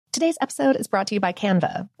Today's episode is brought to you by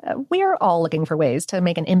Canva. We're all looking for ways to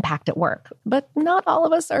make an impact at work, but not all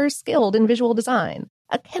of us are skilled in visual design.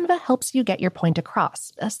 Canva helps you get your point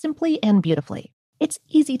across, simply and beautifully. It's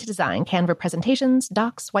easy to design Canva presentations,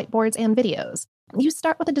 docs, whiteboards, and videos. You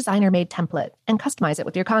start with a designer-made template and customize it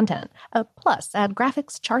with your content. Plus, add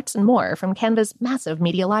graphics, charts, and more from Canva's massive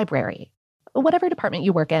media library. Whatever department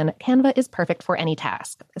you work in, Canva is perfect for any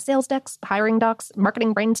task. Sales decks, hiring docs,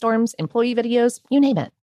 marketing brainstorms, employee videos, you name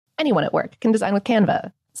it. Anyone at work can design with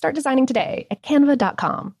Canva. Start designing today at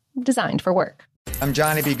canva.com. Designed for work. I'm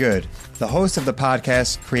Johnny B. Good, the host of the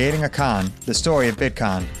podcast Creating a Con, the story of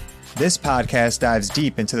Bitcoin. This podcast dives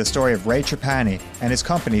deep into the story of Ray Trapani and his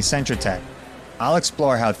company, Centratech. I'll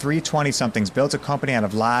explore how three 20-somethings built a company out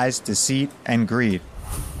of lies, deceit, and greed.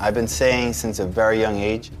 I've been saying since a very young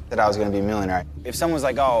age that I was going to be a millionaire. If someone's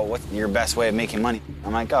like, oh, what's your best way of making money?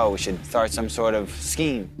 I'm like, oh, we should start some sort of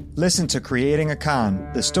scheme. Listen to Creating a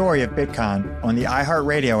Con, the story of Bitcoin on the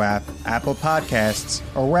iHeartRadio app, Apple Podcasts,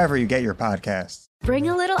 or wherever you get your podcasts. Bring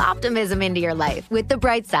a little optimism into your life with The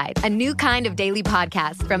Bright Side, a new kind of daily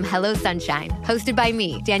podcast from Hello Sunshine, hosted by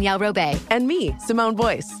me, Danielle Robay. And me, Simone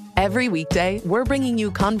Boyce. Every weekday, we're bringing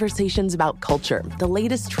you conversations about culture, the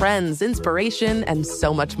latest trends, inspiration, and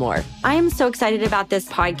so much more. I am so excited about this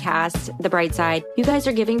podcast, The Bright Side. You guys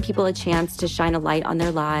are giving people a chance to shine a light on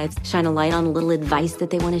their lives, shine a light on a little advice that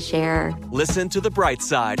they want to share. Listen to The Bright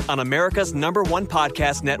Side on America's #1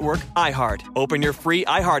 podcast network, iHeart. Open your free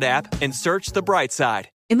iHeart app and search The Bright Side.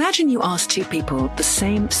 Imagine you ask two people the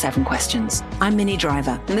same 7 questions. I'm Minnie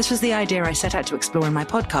Driver, and this was the idea I set out to explore in my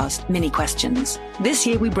podcast, Minnie Questions. This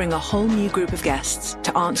year, we bring a whole new group of guests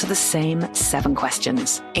to answer the same 7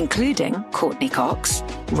 questions, including Courtney Cox,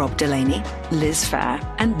 Rob Delaney, Liz Phair,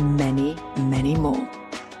 and many, many more.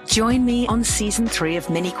 Join me on Season 3 of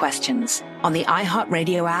Minnie Questions on the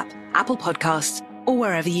iHeartRadio app, Apple Podcasts, or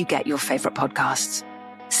wherever you get your favorite podcasts.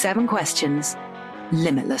 7 questions,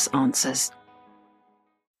 limitless answers.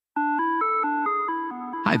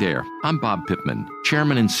 Hi there, I'm Bob Pittman,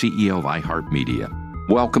 Chairman and CEO of iHeartMedia.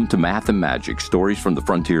 Welcome to Math and Magic, Stories from the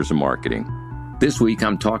Frontiers of Marketing. This week,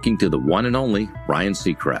 I'm talking to the one and only Ryan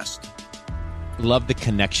Seacrest. Love the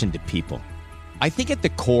connection to people. I think at the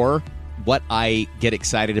core, what I get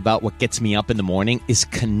excited about, what gets me up in the morning, is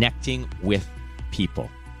connecting with people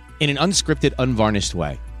in an unscripted, unvarnished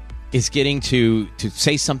way. Is getting to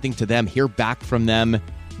say something to them, hear back from them,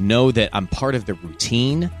 know that I'm part of the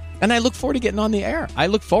routine. And I look forward to getting on the air. I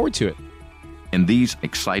look forward to it. In these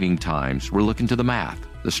exciting times, we're looking to the math,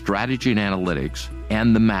 the strategy and analytics,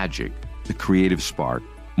 and the magic, the creative spark,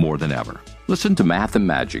 more than ever. Listen to Math and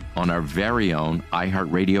Magic on our very own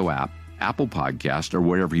iHeartRadio app, Apple Podcast, or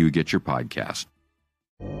wherever you get your podcast.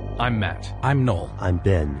 I'm Matt. I'm Noel. I'm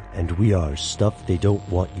Ben, and we are Stuff They Don't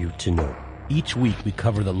Want You to Know. Each week, we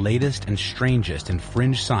cover the latest and strangest in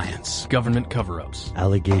fringe science, government cover-ups,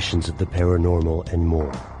 allegations of the paranormal, and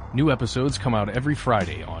more. New episodes come out every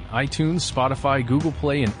Friday on iTunes, Spotify, Google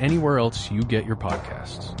Play, and anywhere else you get your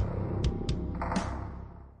podcasts.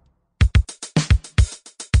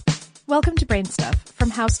 Welcome to Brain Stuff from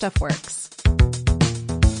How Stuff Works.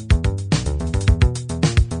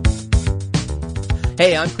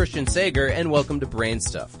 Hey, I'm Christian Sager, and welcome to Brain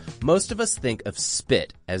Stuff. Most of us think of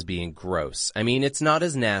spit as being gross. I mean, it's not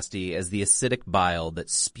as nasty as the acidic bile that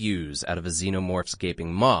spews out of a xenomorph's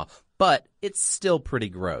gaping maw, but it's still pretty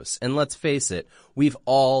gross. And let's face it, we've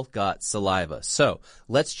all got saliva. So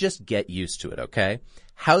let's just get used to it, okay?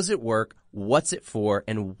 How's it work? What's it for?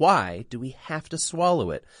 And why do we have to swallow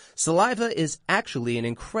it? Saliva is actually an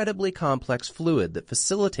incredibly complex fluid that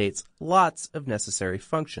facilitates lots of necessary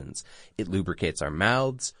functions. It lubricates our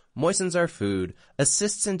mouths, moistens our food,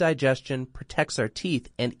 assists in digestion, protects our teeth,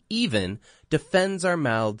 and even defends our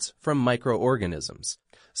mouths from microorganisms.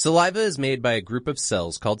 Saliva is made by a group of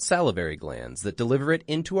cells called salivary glands that deliver it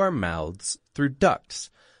into our mouths through ducts.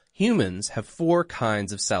 Humans have 4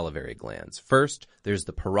 kinds of salivary glands. First, there's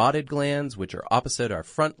the parotid glands, which are opposite our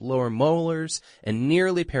front lower molars and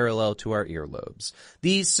nearly parallel to our earlobes.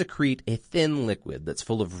 These secrete a thin liquid that's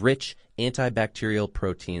full of rich antibacterial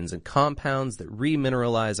proteins and compounds that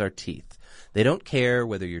remineralize our teeth. They don't care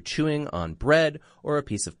whether you're chewing on bread or a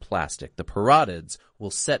piece of plastic. The parotids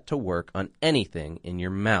will set to work on anything in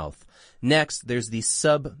your mouth. Next, there's the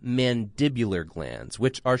submandibular glands,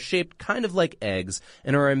 which are shaped kind of like eggs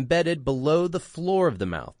and are embedded below the floor of the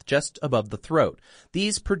mouth, just above the throat.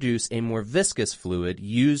 These produce a more viscous fluid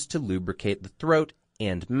used to lubricate the throat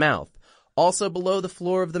and mouth. Also below the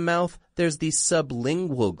floor of the mouth, there's the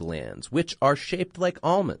sublingual glands, which are shaped like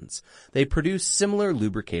almonds. They produce similar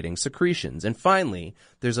lubricating secretions. And finally,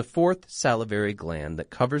 there's a fourth salivary gland that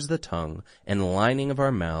covers the tongue and lining of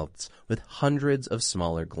our mouths with hundreds of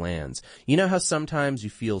smaller glands. You know how sometimes you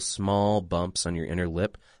feel small bumps on your inner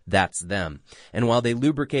lip? That's them. And while they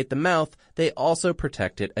lubricate the mouth, they also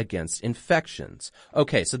protect it against infections.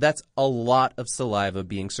 Okay, so that's a lot of saliva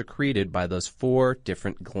being secreted by those 4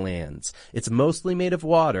 different glands. It's mostly made of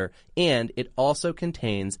water, and it also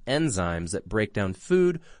contains enzymes that break down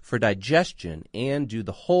food for digestion and do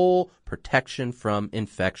the whole protection from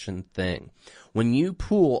infection thing. When you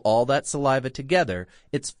pool all that saliva together,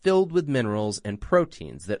 it's filled with minerals and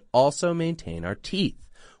proteins that also maintain our teeth.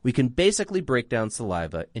 We can basically break down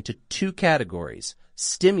saliva into 2 categories,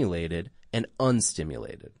 stimulated and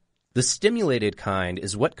unstimulated. The stimulated kind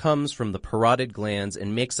is what comes from the parotid glands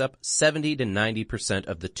and makes up 70 to 90%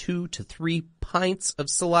 of the 2 to 3 pints of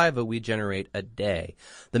saliva we generate a day.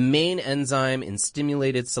 The main enzyme in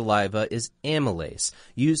stimulated saliva is amylase,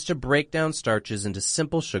 used to break down starches into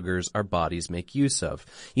simple sugars our bodies make use of.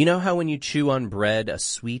 You know how when you chew on bread, a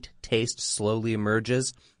sweet taste slowly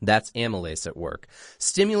emerges? That's amylase at work.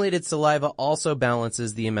 Stimulated saliva also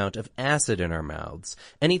balances the amount of acid in our mouths.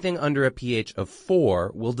 Anything under a pH of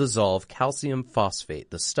 4 will dissolve calcium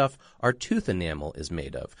phosphate, the stuff our tooth enamel is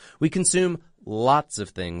made of. We consume lots of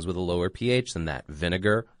things with a lower pH than that.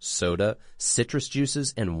 Vinegar, soda, citrus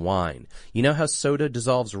juices, and wine. You know how soda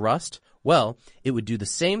dissolves rust? Well, it would do the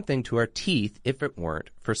same thing to our teeth if it weren't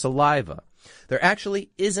for saliva. There actually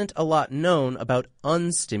isn't a lot known about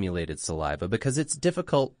unstimulated saliva because it's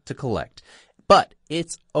difficult to collect. But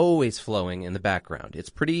it's always flowing in the background. It's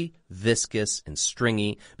pretty viscous and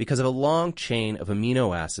stringy because of a long chain of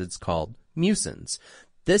amino acids called mucins.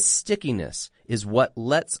 This stickiness is what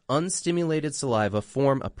lets unstimulated saliva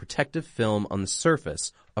form a protective film on the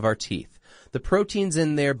surface of our teeth. The proteins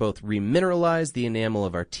in there both remineralize the enamel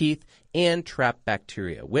of our teeth and trap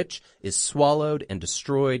bacteria, which is swallowed and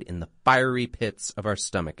destroyed in the fiery pits of our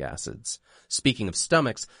stomach acids. Speaking of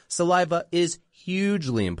stomachs, saliva is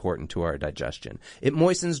hugely important to our digestion. It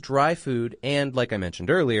moistens dry food, and like I mentioned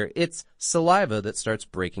earlier, it's saliva that starts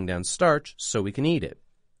breaking down starch so we can eat it.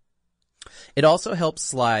 It also helps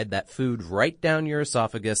slide that food right down your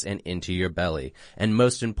esophagus and into your belly. And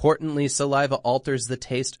most importantly, saliva alters the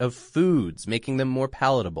taste of foods, making them more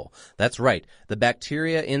palatable. That's right. The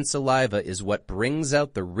bacteria in saliva is what brings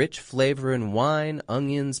out the rich flavor in wine,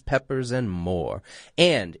 onions, peppers, and more.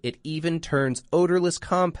 And it even turns odorless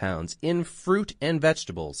compounds in fruit and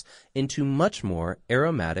vegetables into much more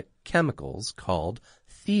aromatic chemicals called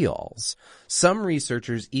thiols. Some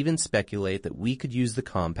researchers even speculate that we could use the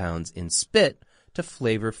compounds in spit to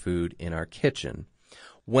flavor food in our kitchen.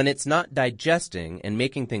 When it's not digesting and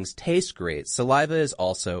making things taste great, saliva is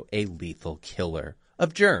also a lethal killer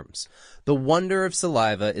of germs. The wonder of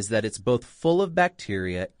saliva is that it's both full of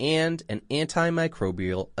bacteria and an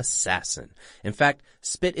antimicrobial assassin. In fact,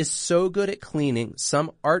 spit is so good at cleaning, some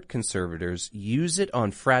art conservators use it on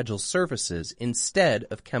fragile surfaces instead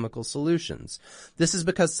of chemical solutions. This is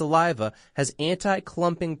because saliva has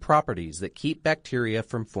anti-clumping properties that keep bacteria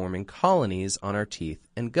from forming colonies on our teeth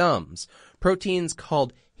and gums. Proteins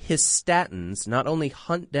called histatins not only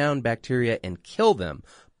hunt down bacteria and kill them,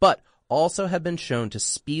 but also have been shown to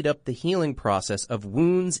speed up the healing process of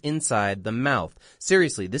wounds inside the mouth.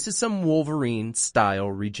 Seriously, this is some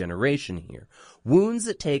Wolverine-style regeneration here. Wounds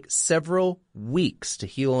that take several weeks to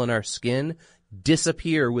heal on our skin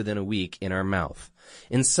disappear within a week in our mouth.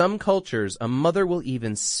 In some cultures, a mother will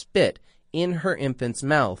even spit in her infant's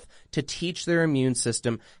mouth to teach their immune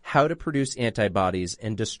system how to produce antibodies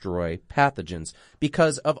and destroy pathogens.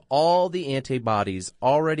 Because of all the antibodies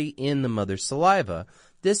already in the mother's saliva,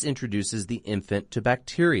 this introduces the infant to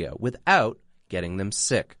bacteria without getting them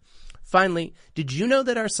sick. Finally, did you know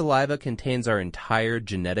that our saliva contains our entire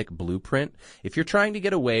genetic blueprint? If you're trying to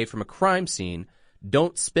get away from a crime scene,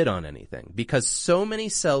 don't spit on anything, because so many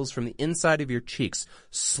cells from the inside of your cheeks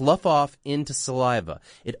slough off into saliva.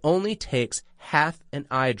 It only takes half an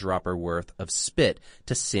eyedropper worth of spit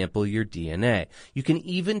to sample your DNA. You can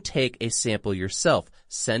even take a sample yourself,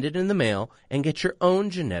 send it in the mail, and get your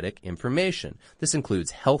own genetic information. This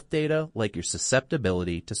includes health data like your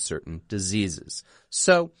susceptibility to certain diseases.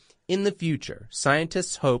 So, in the future,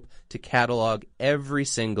 scientists hope to catalog every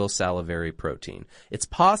single salivary protein. It's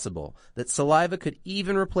possible that saliva could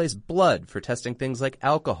even replace blood for testing things like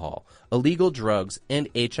alcohol, illegal drugs, and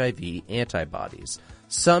HIV antibodies.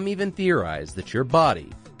 Some even theorize that your body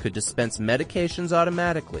could dispense medications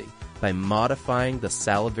automatically by modifying the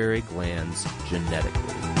salivary glands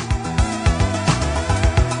genetically.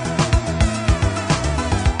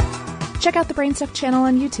 Check out the Brainstuff channel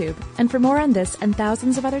on YouTube. And for more on this and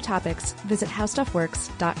thousands of other topics, visit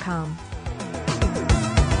howstuffworks.com.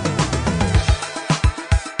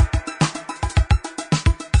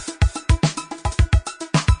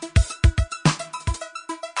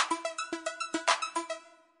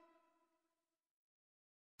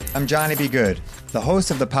 I'm Johnny B. Good, the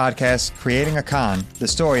host of the podcast Creating a Con, the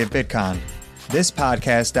story of Bitcon. This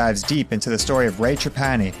podcast dives deep into the story of Ray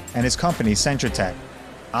Trapani and his company Centratech.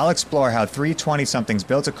 I'll explore how three 20-somethings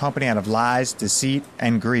built a company out of lies, deceit,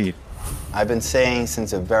 and greed. I've been saying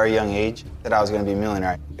since a very young age that I was going to be a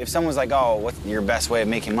millionaire. If someone's like, oh, what's your best way of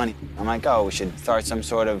making money? I'm like, oh, we should start some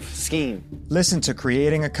sort of scheme. Listen to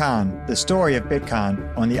Creating a Con, the story of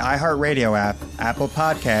Bitcon, on the iHeartRadio app, Apple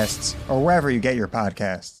Podcasts, or wherever you get your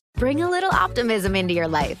podcasts. Bring a little optimism into your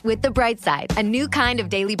life with The Bright Side, a new kind of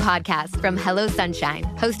daily podcast from Hello Sunshine,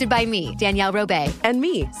 hosted by me, Danielle Robay. And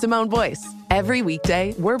me, Simone Boyce. Every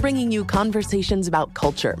weekday, we're bringing you conversations about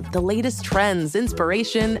culture, the latest trends,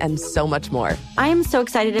 inspiration, and so much more. I am so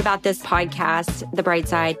excited about this podcast, The Bright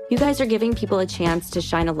Side. You guys are giving people a chance to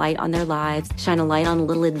shine a light on their lives, shine a light on a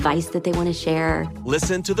little advice that they want to share.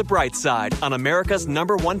 Listen to The Bright Side on America's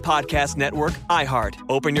 #1 podcast network, iHeart.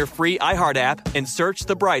 Open your free iHeart app and search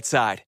The Bright Side.